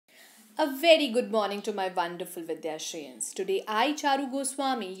A very good morning to my wonderful Vidyashriyans. Today I, Charu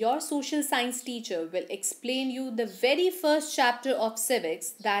Goswami, your social science teacher, will explain you the very first chapter of Civics,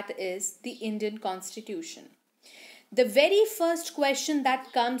 that is the Indian Constitution. The very first question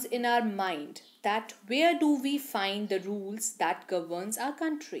that comes in our mind, that where do we find the rules that governs our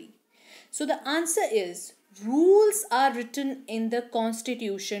country? So the answer is rules are written in the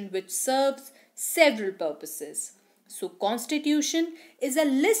Constitution which serves several purposes. So Constitution is a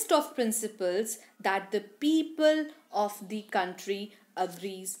list of principles that the people of the country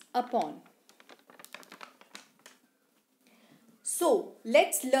agrees upon. So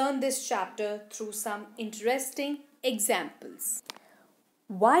let's learn this chapter through some interesting examples.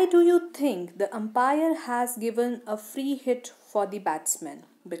 Why do you think the umpire has given a free hit for the batsman?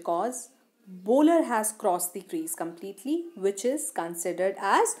 Because bowler has crossed the crease completely, which is considered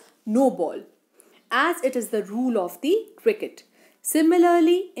as no ball, as it is the rule of the cricket.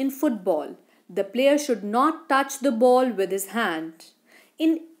 Similarly, in football, the player should not touch the ball with his hand.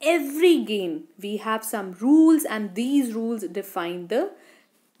 In every game, we have some rules, and these rules define the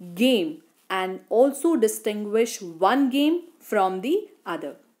game and also distinguish one game from the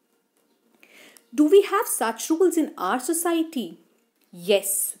other. Do we have such rules in our society?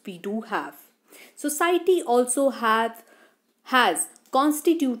 Yes, we do have. Society also has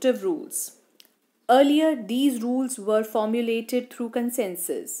constitutive rules. Earlier, these rules were formulated through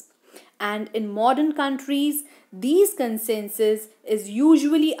consensus, and in modern countries, these consensus is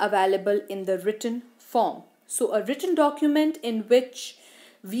usually available in the written form. So, a written document in which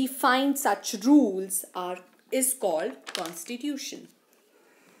we find such rules is called constitution.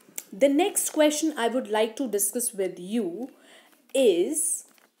 The next question I would like to discuss with you is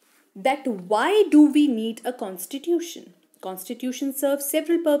that why do we need a constitution? Constitution serves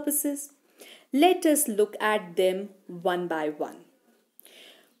several purposes. Let us look at them one by one.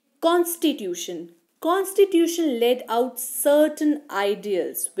 Constitution. Constitution laid out certain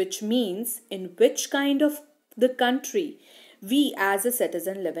ideals, which means in which kind of the country we as a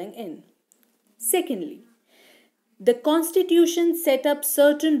citizen living in. Secondly, the Constitution set up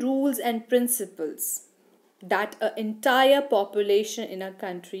certain rules and principles that an entire population in a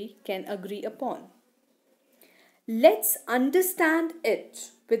country can agree upon. Let's understand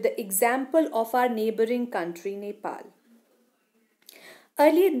it with the example of our neighboring country, Nepal.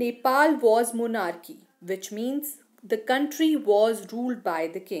 Earlier, Nepal was monarchy, which means the country was ruled by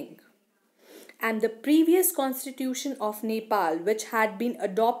the king. And the previous constitution of Nepal, which had been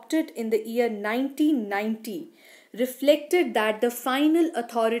adopted in the year 1990, reflected that the final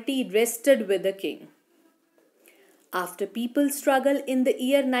authority rested with the king. After people's struggle in the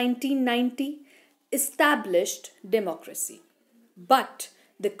year 1990, established democracy. But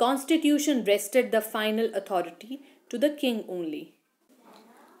the constitution rested the final authority to the king only.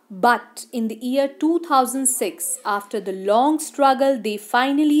 But in the year 2006, after the long struggle, they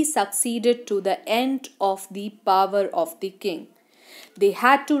finally succeeded to the end of the power of the king. They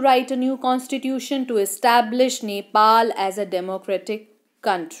had to write a new constitution to establish Nepal as a democratic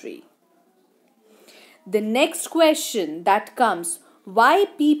country. The next question that comes, why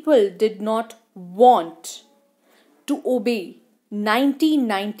people did not want to obey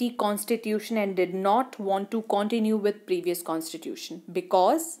 1990 constitution and did not want to continue with previous constitution?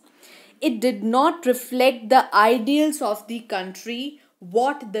 Because it did not reflect the ideals of the country,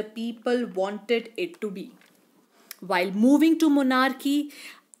 what the people wanted it to be. While moving to monarchy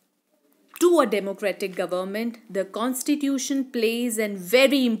to a democratic government, the constitution plays a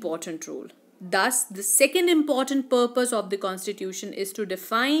very important role. Thus, the second important purpose of the constitution is to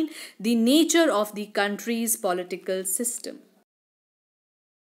define the nature of the country's political system.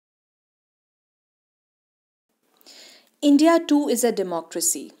 India too is a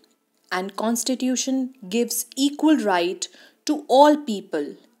democracy, and constitution gives equal right to all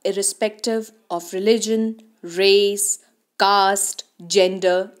people irrespective of religion, race, caste,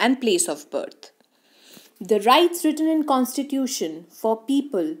 gender and place of birth. The rights written in constitution for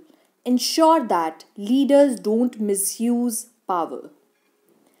people ensure that leaders don't misuse power.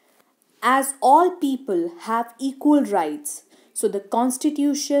 As all people have equal rights, so the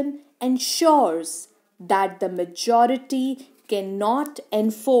constitution ensures that the majority cannot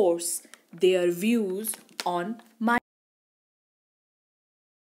enforce their views on minority.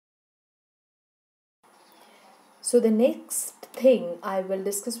 So the next thing I will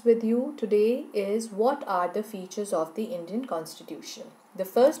discuss with you today is what are the features of the Indian Constitution. The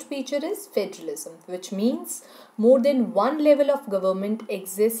first feature is federalism, which means more than one level of government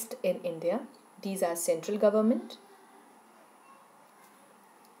exists in India. These are central government,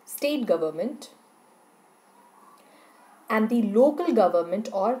 state government, and the local government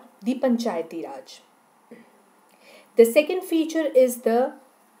or the Panchayati Raj. The second feature is the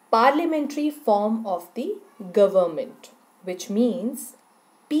parliamentary form of the government, which means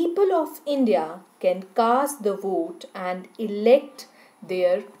people of India can cast the vote and elect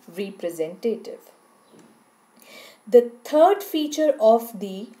their representative. The third feature of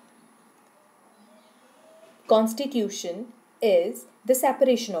the constitution is the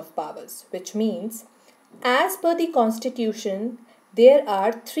separation of powers, which means as per the constitution there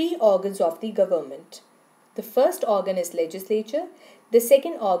are three organs of the government. The first organ is legislature, the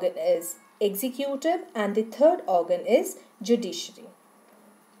second organ is executive, and the third organ is judiciary.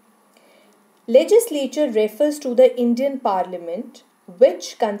 Legislature refers to the Indian Parliament,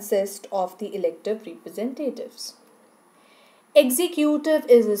 which consists of the elective representatives. Executive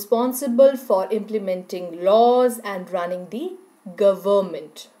is responsible for implementing laws and running the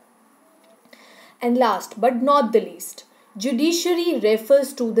government. And last but not the least, judiciary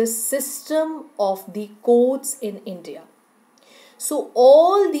refers to the system of the courts in India. So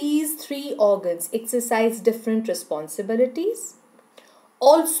all these three organs exercise different responsibilities.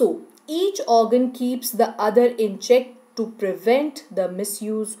 Also, each organ keeps the other in check to prevent the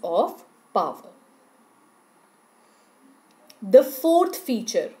misuse of power. The fourth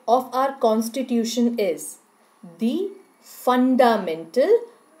feature of our constitution is the fundamental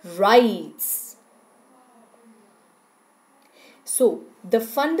rights. So, the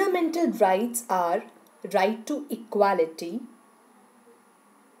fundamental rights are right to equality,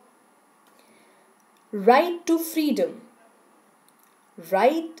 right to freedom,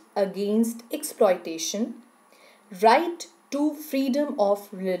 right against exploitation, right to freedom of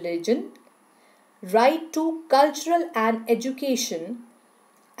religion, right to cultural and education,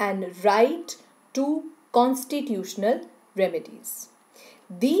 and right to constitutional remedies.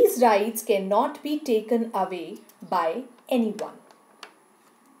 These rights cannot be taken away by anyone.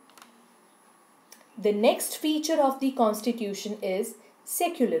 The next feature of the constitution is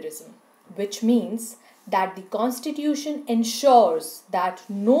secularism, which means that the constitution ensures that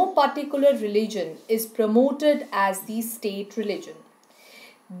no particular religion is promoted as the state religion.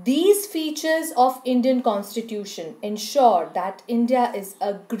 These features of Indian constitution ensure that India is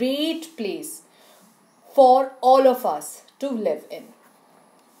a great place for all of us to live in.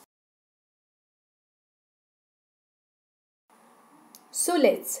 So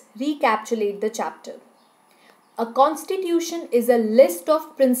let's recapitulate the chapter. A constitution is a list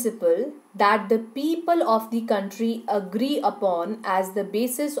of principles that the people of the country agree upon as the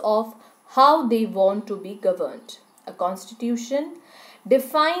basis of how they want to be governed. A constitution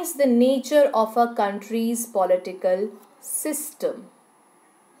defines the nature of a country's political system.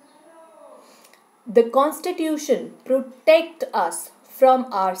 The constitution protects us from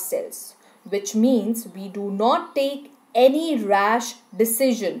ourselves, which means we do not take any rash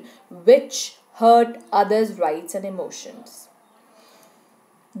decision which hurt others' rights and emotions.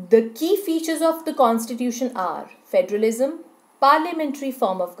 The key features of the constitution are federalism, parliamentary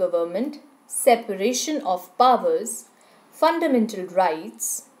form of government, separation of powers, fundamental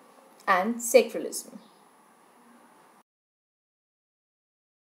rights, and secularism.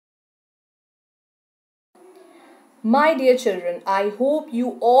 My dear children, I hope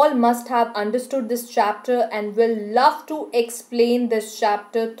you all must have understood this chapter and will love to explain this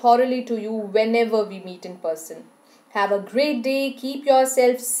chapter thoroughly to you whenever we meet in person. Have a great day, keep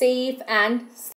yourself safe and